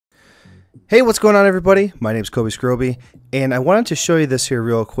Hey, what's going on, everybody? My name's Kobe Scroby, and I wanted to show you this here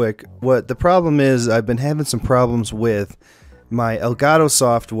real quick. What the problem is, I've been having some problems with my Elgato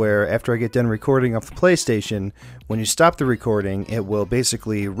software. After I get done recording off the PlayStation, when you stop the recording, it will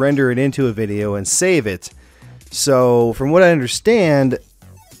basically render it into a video and save it. So, from what I understand,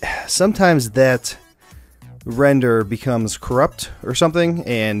 sometimes that render becomes corrupt or something,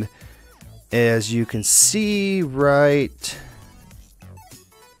 and as you can see right...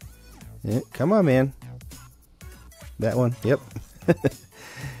 Yeah, come on, man. That one, yep.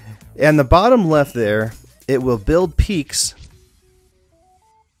 And the bottom left there, it will build peaks.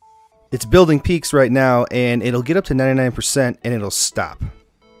 It's building peaks right now, and it'll get up to 99% and it'll stop.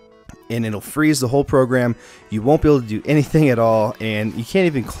 And it'll freeze the whole program. You won't be able to do anything at all, and you can't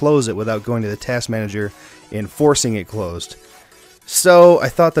even close it without going to the task manager and forcing it closed. So I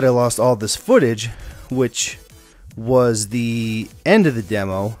thought that I lost all this footage, which was the end of the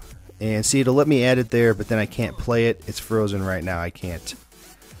demo. And see, it'll let me add it there, but then I can't play it. It's frozen right now. I can't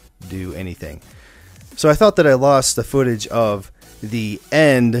do anything. So I thought that I lost the footage of the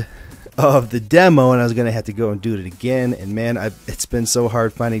end of the demo, and I was going to have to go and do it again. And man, it's been so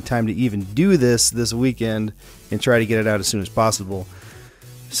hard finding time to even do this weekend and try to get it out as soon as possible.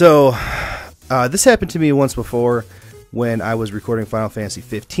 So this happened to me once before when I was recording Final Fantasy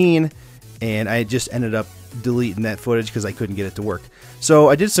 15, and I just ended up deleting that footage because I couldn't get it to work. So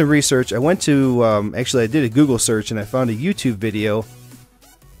I did some research. I went to, actually I did a Google search and I found a YouTube video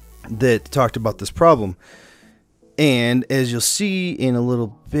that talked about this problem. And as you'll see in a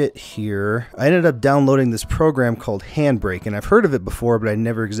little bit here, I ended up downloading this program called Handbrake, and I've heard of it before, but I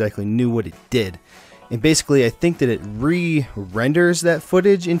never exactly knew what it did. And basically I think that it re-renders that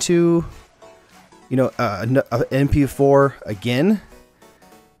footage into, you know, an MP4 again.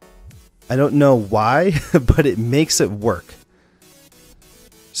 I don't know why, but it makes it work.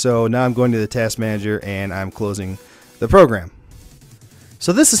 So now I'm going to the task manager and I'm closing the program.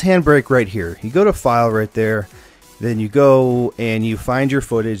 So this is Handbrake right here. You go to File right there, then you go and you find your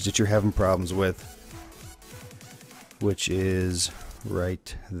footage that you're having problems with, which is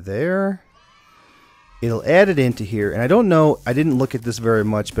right there. It'll add it into here, and I don't know, I didn't look at this very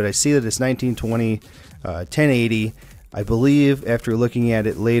much, but I see that it's 1920, 1080. I believe after looking at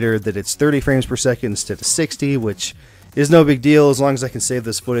it later that it's 30 frames per second instead of 60, which is no big deal. As long as I can save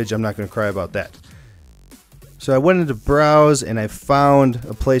this footage, I'm not going to cry about that. So I went into Browse and I found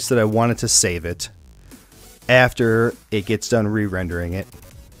a place that I wanted to save it after it gets done re-rendering it.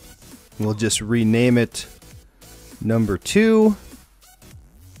 We'll just rename it number 2.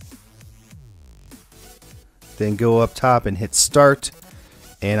 Then go up top and hit Start.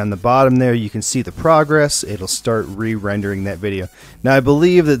 And on the bottom there, you can see the progress. It'll start re-rendering that video. Now, I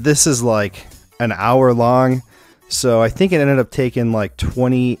believe that this is like an hour long, so I think it ended up taking like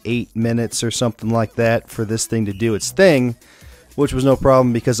 28 minutes or something like that for this thing to do its thing, which was no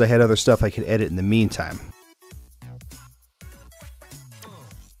problem because I had other stuff I could edit in the meantime.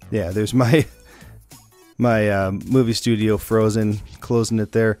 Yeah, there's my movie studio frozen, closing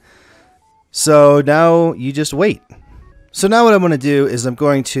it there. So now you just wait. So now what I'm going to do is I'm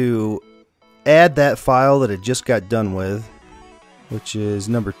going to add that file that I just got done with, which is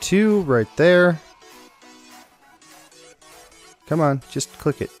number 2 right there. Come on, just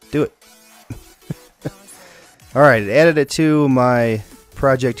click it. Do it. Alright, it added it to my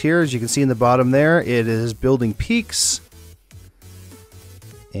project here. As you can see in the bottom there, it is building peaks.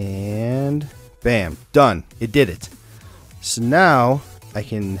 And bam, done. It did it. So now I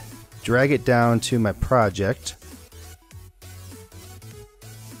can drag it down to my project.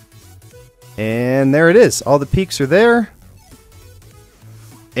 And there it is. All the peaks are there.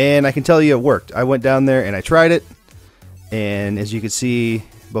 And I can tell you it worked. I went down there and I tried it. And as you can see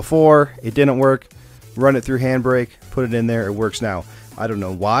before, it didn't work. Run it through Handbrake, put it in there, it works now. I don't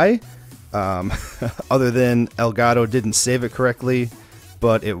know why, other than Elgato didn't save it correctly,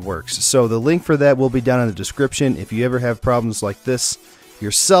 but it works. So the link for that will be down in the description. If you ever have problems like this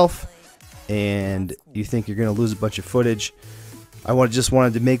yourself and you think you're going to lose a bunch of footage, I just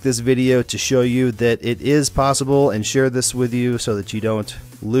wanted to make this video to show you that it is possible and share this with you so that you don't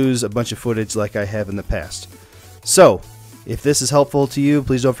lose a bunch of footage like I have in the past. So, if this is helpful to you,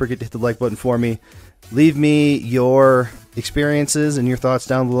 please don't forget to hit the like button for me. Leave me your experiences and your thoughts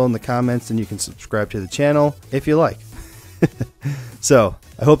down below in the comments, and you can subscribe to the channel if you like. So,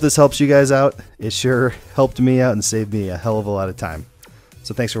 I hope this helps you guys out. It sure helped me out and saved me a hell of a lot of time.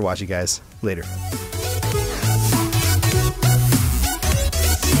 So thanks for watching, guys. Later.